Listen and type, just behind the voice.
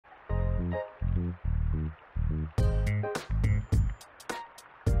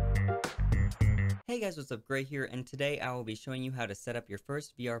Hey guys, what's up? Gray here, and today I will be showing you how to set up your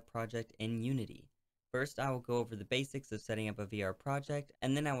first VR project in Unity. First, I will go over the basics of setting up a VR project,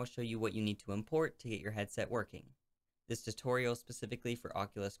 and then I will show you what you need to import to get your headset working. This tutorial is specifically for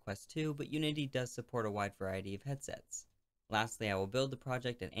Oculus Quest 2, but Unity does support a wide variety of headsets. Lastly, I will build the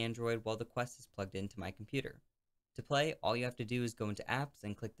project in Android while the Quest is plugged into my computer. To play, all you have to do is go into Apps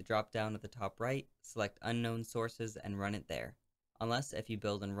and click the drop down at the top right, select Unknown Sources, and run it there. Unless if you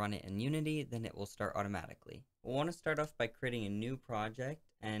build and run it in Unity, then it will start automatically. We'll want to start off by creating a new project,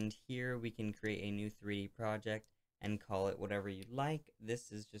 and here we can create a new 3D project and call it whatever you'd like.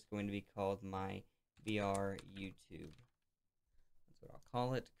 This is just going to be called my VR YouTube. That's what I'll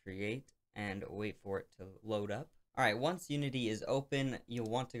call it. Create, and wait for it to load up. Alright, once Unity is open, you'll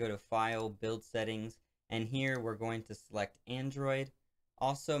want to go to File, Build Settings, and here we're going to select Android.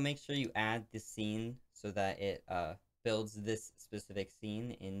 Also, make sure you add the scene so that it builds this specific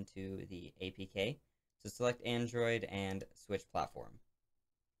scene into the APK. So select Android and switch platform.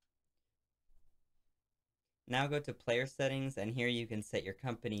 Now go to player settings, and here you can set your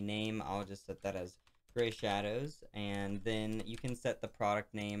company name. I'll just set that as Gray Shadows, and then you can set the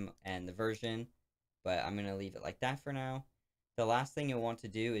product name and the version, but I'm going to leave it like that for now. The last thing you'll want to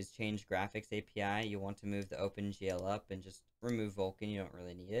do is change graphics API. You'll want to move the OpenGL up and just remove Vulkan. You don't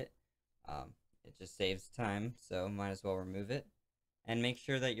really need it. It just saves time, so might as well remove it. And make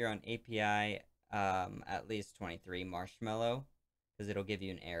sure that you're on API at least 23 Marshmallow, because it'll give you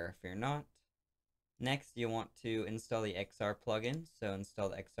an error if you're not. Next, you'll want to install the XR plugin, so install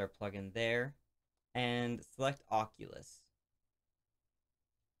the XR plugin there, and select Oculus.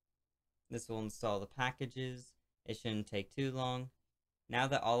 This will install the packages. It shouldn't take too long. Now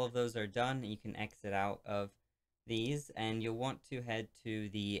that all of those are done, you can exit out of these, and you'll want to head to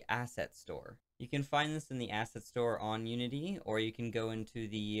the Asset Store. You can find this in the Asset Store on Unity, or you can go into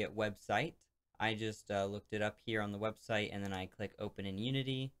the website. I just looked it up here on the website, and then I click Open in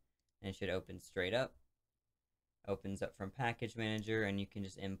Unity, and it should open straight up. Opens up from Package Manager, and you can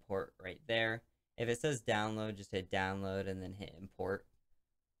just import right there. If it says download, just hit download and then hit import.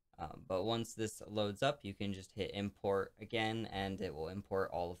 But once this loads up, you can just hit import again, and it will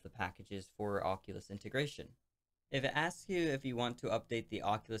import all of the packages for Oculus integration. If it asks you if you want to update the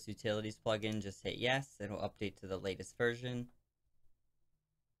Oculus Utilities plugin, just hit yes. It'll update to the latest version.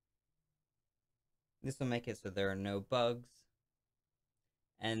 This will make it so there are no bugs.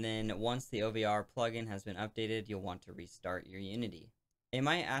 And then once the OVR plugin has been updated, you'll want to restart your Unity. It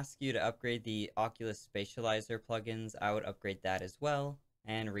might ask you to upgrade the Oculus Spatializer plugins. I would upgrade that as well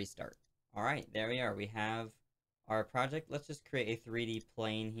and restart. Alright, there we are. We have our project. Let's just create a 3D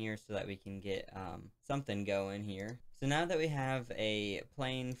plane here so that we can get something going here. So now that we have a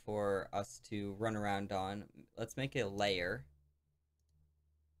plane for us to run around on, let's make a layer.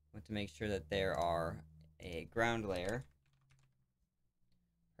 I want to make sure that there are a ground layer.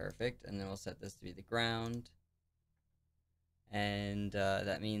 Perfect. And then we'll set this to be the ground. And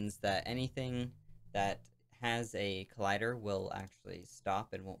that means that anything that has a collider will actually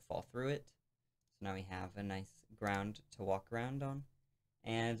stop and won't fall through it. So now we have a nice ground to walk around on.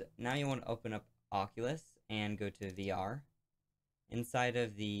 And now you want to open up Oculus and go to VR. Inside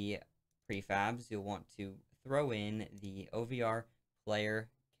of the prefabs, you'll want to throw in the OVR player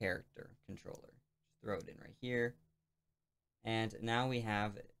character controller. Just throw it in right here. And now we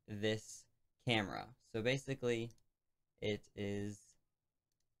have this camera. So basically, it is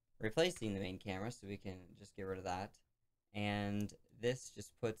replacing the main camera, so we can just get rid of that. And this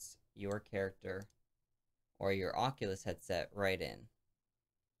just puts your character or your Oculus headset right in.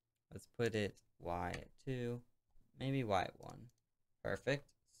 Let's put it Y at 2, maybe Y at 1. Perfect.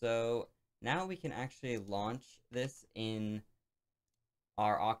 So now we can actually launch this in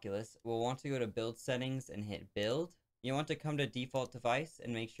our Oculus. We'll want to go to Build Settings and hit Build. You want to come to Default Device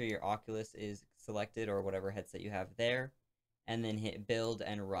and make sure your Oculus is selected, or whatever headset you have there, and then hit Build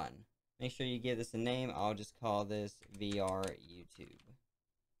and Run. Make sure you give this a name. I'll just call this VR YouTube.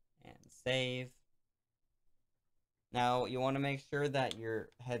 And save. Now, you want to make sure that your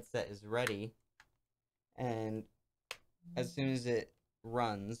headset is ready, and as soon as it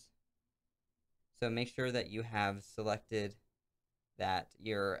runs, so make sure that you have selected that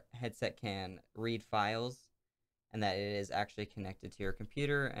your headset can read files, and that it is actually connected to your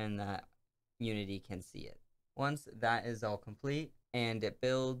computer, and that Unity can see it. Once that is all complete and it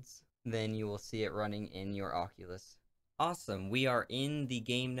builds, then you will see it running in your Oculus. Awesome, we are in the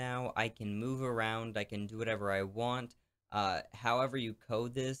game now. I can move around, I can do whatever I want. However you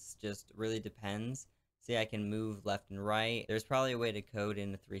code this just really depends. See, I can move left and right. There's probably a way to code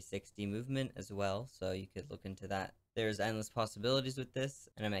in a 360 movement as well, so you could look into that. There's endless possibilities with this,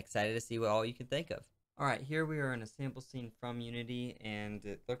 and I'm excited to see what all you can think of. Alright, here we are in a sample scene from Unity, and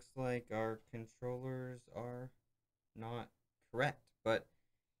it looks like our controllers are not correct, but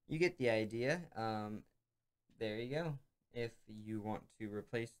you get the idea. There you go. If you want to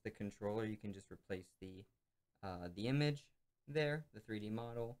replace the controller, you can just replace the image there, the 3D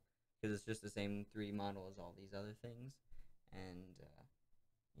model, because it's just the same 3D model as all these other things. And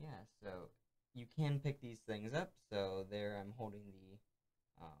yeah, so you can pick these things up. So there, I'm holding the.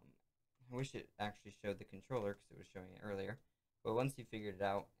 I wish it actually showed the controller because it was showing it earlier. But once you figured it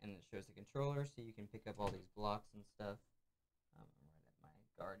out and it shows the controller, so you can pick up all these blocks and stuff. I'm right at my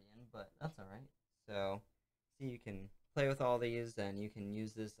Guardian, but that's alright. So, see, you can play with all these, and you can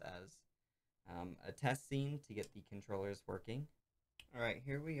use this as a test scene to get the controllers working. Alright,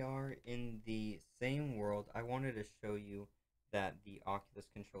 here we are in the same world. I wanted to show you that the Oculus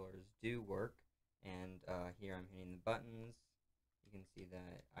controllers do work, and here I'm hitting the buttons. You can see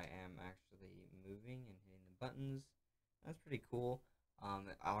that I am actually moving and hitting the buttons. That's pretty cool.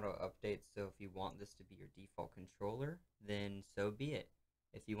 It auto updates, so if you want this to be your default controller, then so be it.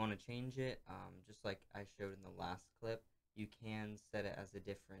 If you want to change it, just like I showed in the last clip, you can set it as a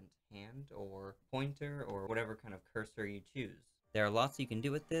different hand or pointer or whatever kind of cursor you choose. There are lots you can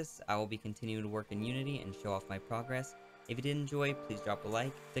do with this. I will be continuing to work in Unity and show off my progress. If you did enjoy, please drop a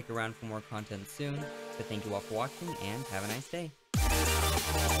like, stick around for more content soon. But thank you all for watching, and have a nice day.